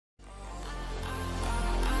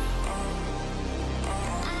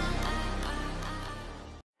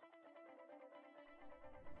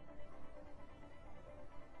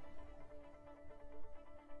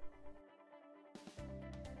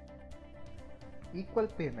equal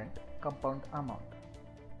payment compound amount.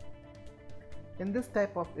 In this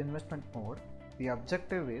type of investment mode, the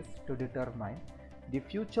objective is to determine the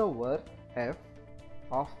future worth F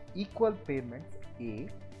of equal payments A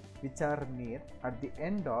which are made at the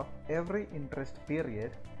end of every interest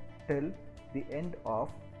period till the end of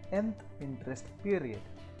nth interest period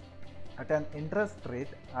at an interest rate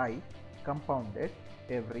I compounded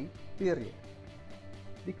every period.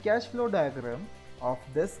 The cash flow diagram of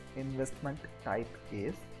this investment type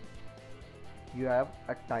is: you have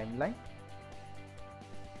a timeline,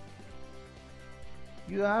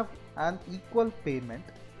 you have an equal payment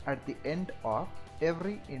at the end of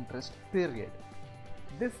every interest period.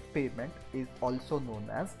 This payment is also known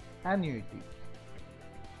as annuity.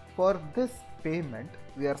 For this payment,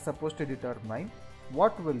 we are supposed to determine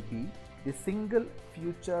what will be the single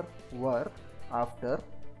future worth after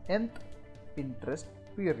nth interest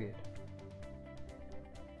period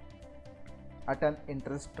at an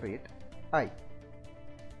interest rate I.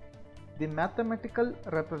 The mathematical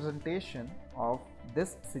representation of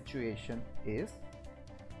this situation is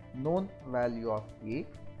known value of A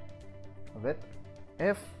with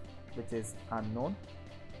F, which is unknown,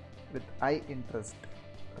 with I interest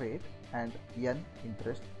rate and N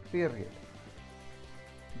interest period.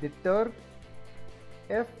 The term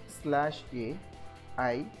F slash A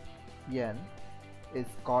I N is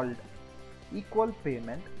called equal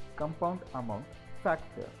payment compound amount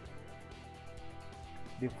factor.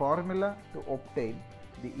 The formula to obtain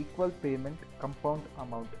the equal payment compound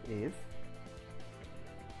amount is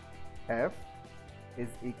F is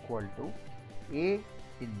equal to A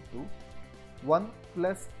into 1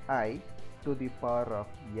 plus I to the power of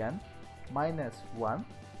N minus 1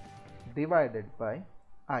 divided by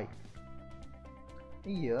I.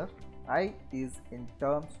 Here I is in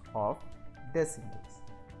terms of decimals.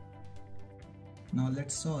 Now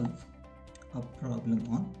let's solve a problem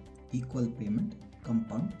on equal payment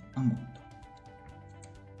compound amount.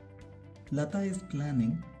 Lata is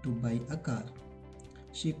planning to buy a car.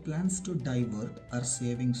 She plans to divert her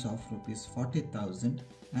savings of rupees 40,000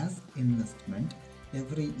 as investment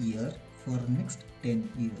every year for next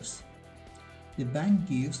 10 years. The bank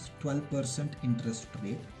gives 12% interest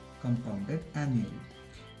rate compounded annually.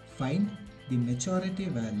 Find the maturity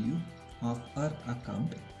value of her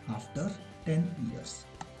account after 10 years.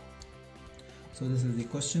 So this is the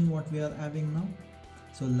question what we are having now.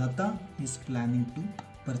 So Lata is planning to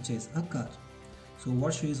purchase a car. So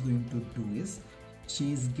what she is going to do is,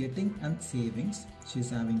 she is getting a savings. She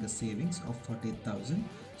is having a savings of 40,000.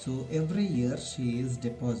 So every year she is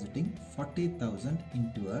depositing 40,000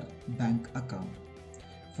 into her bank account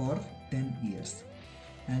for 10 years.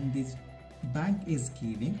 And this bank is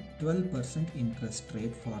giving 12% interest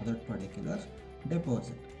rate for that particular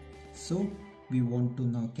deposit. So we want to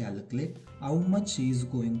now calculate how much she is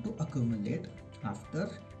going to accumulate after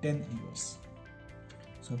 10 years.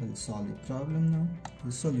 So we'll solve the problem now.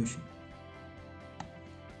 The solution.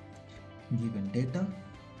 Given data,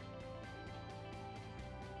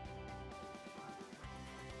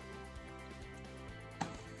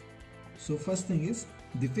 so first thing is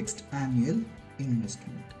the fixed annual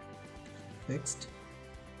investment. Fixed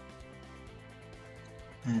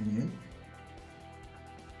annual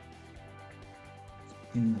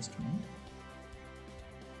investment,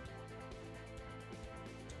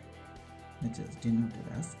 which is denoted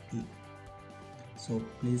as A. So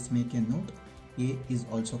please make a note, A is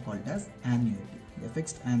also called as annuity. The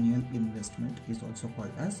fixed annual investment is also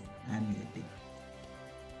called as annuity.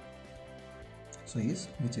 So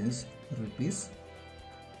which is rupees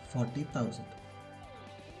 40,000.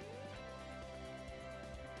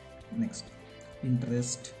 Next,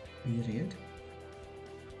 interest period.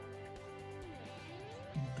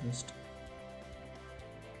 Interest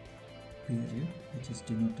period, which is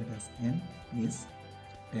denoted as N, is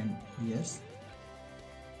 10 years.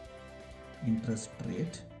 Interest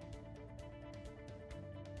rate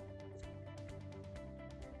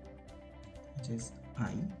which is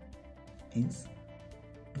I is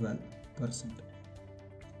 12%.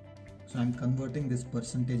 So I am converting this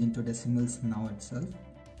percentage into decimals now itself.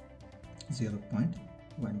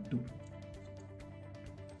 0.12.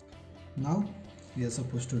 Now we are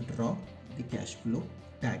supposed to draw the cash flow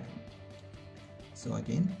diagram. So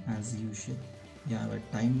again, as usual, you have a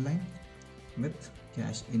timeline with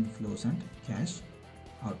cash inflows and cash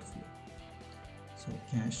outflow. So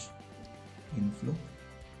cash inflow,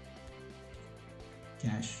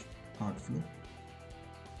 cash outflow,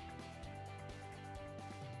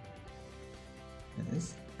 that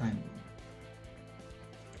is timeline.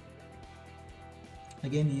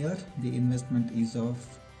 Again here the investment is of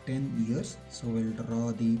 10 years, so we'll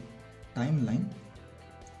draw the timeline.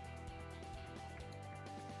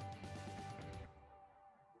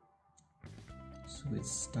 So it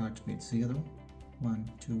starts with 0,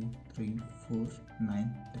 1, 2, 3, 4,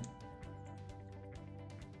 9, 10.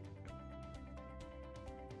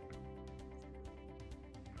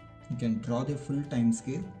 You can draw the full time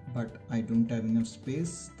scale, but I don't have enough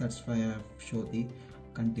space. That's why I have shown the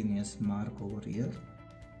continuous mark over here.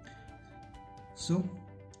 So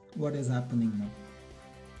what is happening now?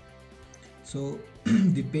 So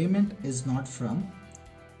the payment is not from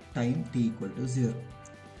time t equal to 0.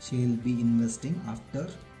 She will be investing after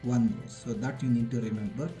 1 year. So that you need to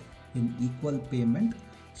remember in equal payment.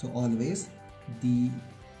 So always the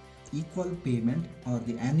equal payment or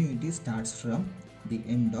the annuity starts from the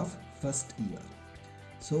end of first year.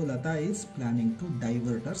 So Lata is planning to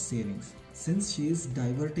divert her savings. Since she is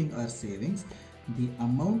diverting her savings, the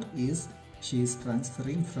amount is she is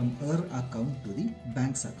transferring from her account to the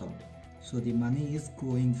bank's account. So the money is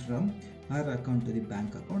going from her account to the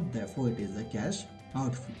bank account, therefore it is a cash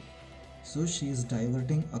outflow. So she is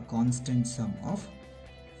diverting a constant sum of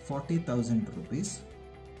 40,000 rupees,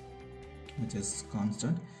 which is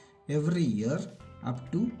constant, every year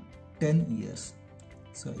up to 10 years.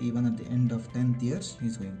 So even at the end of 10th year, she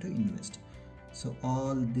is going to invest. So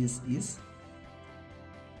all this is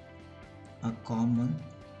a common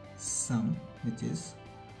sum, which is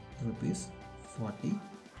rupees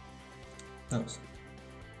 40,000.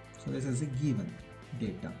 So this is a given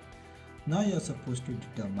data. Now you are supposed to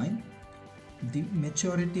determine the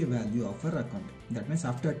maturity value of her account. That means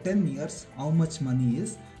after 10 years, how much money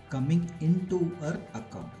is coming into her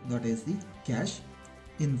account. That is the cash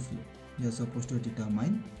inflow. You are supposed to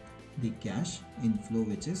determine the cash inflow,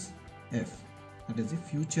 which is F. That is the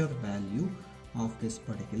future value of this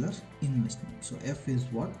particular investment. So F is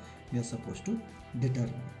what we are supposed to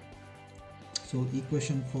determine. So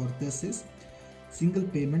equation for this is single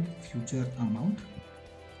payment future amount,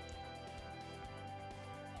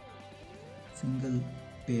 single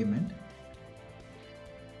payment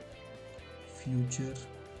future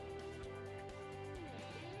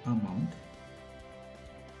amount,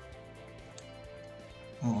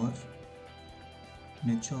 or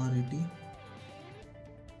maturity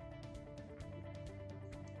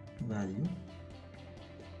value.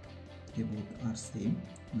 They both are same,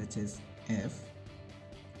 which is F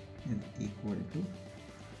is equal to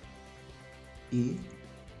A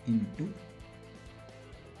into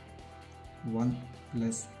 1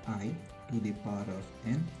 plus I to the power of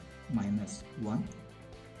n minus 1,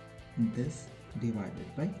 this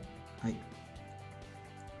divided by I.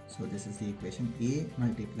 So this is the equation, A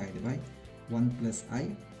multiplied by 1 plus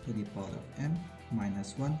I to the power of n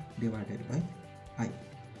minus 1 divided by I.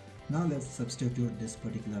 Now let's substitute this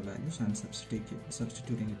particular value. So I am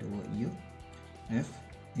substituting it over here. F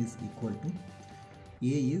is equal to, A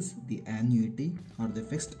is the annuity or the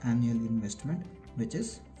fixed annual investment, which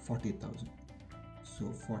is 40,000.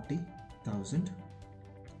 So 40,000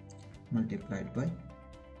 multiplied by,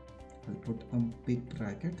 I'll put a big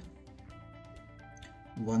bracket,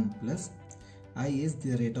 1 plus I is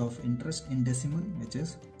the rate of interest in decimal, which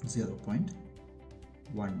is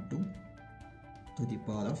 0.12 to the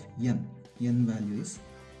power of n. N value is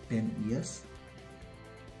 10 years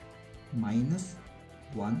minus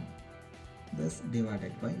 1, this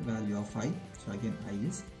divided by value of I. So again I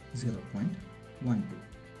is 0.12.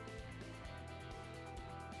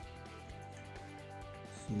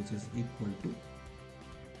 So which is equal to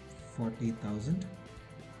 40,000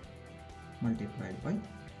 multiplied by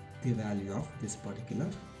the value of this particular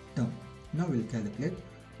term. Now we'll calculate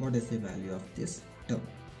what is the value of this term.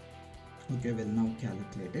 Okay, we'll now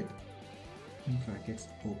calculate it. Brackets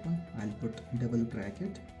open, I'll put double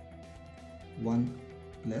bracket, 1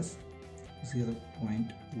 plus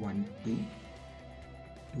 0.12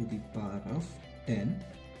 to the power of 10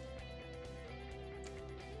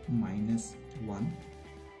 minus 1,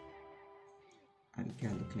 I'll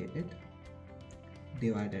calculate it,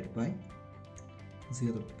 divided by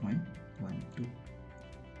 0.12,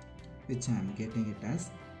 which I am getting it as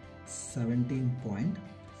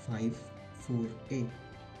 17.548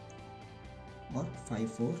 or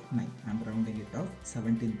 549. I am rounding it off,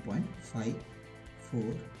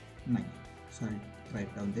 17.549. So I'll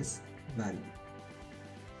write down this value.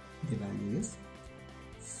 The value is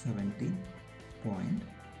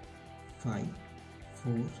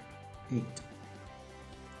 17.548,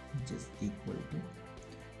 which is equal to,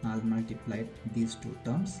 I'll multiply these two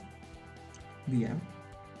terms. We have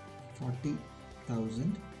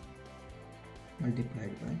 40,000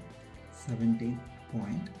 multiplied by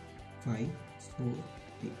 17.548,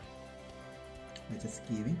 which is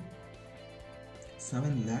giving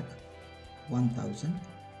 7,40,000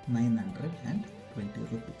 1920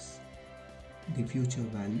 rupees. The future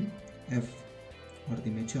value F or the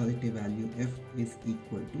maturity value F is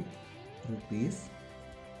equal to rupees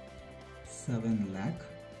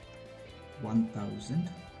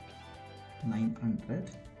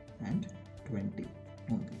 7,01,920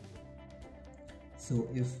 only. So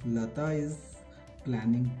if Lata is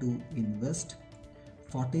planning to invest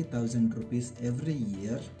 40,000 rupees every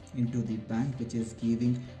year into the bank, which is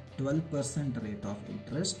giving 12% rate of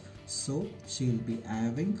interest, so she will be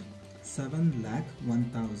having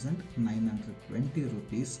 7,01,920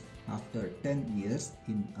 rupees after 10 years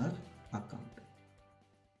in her account.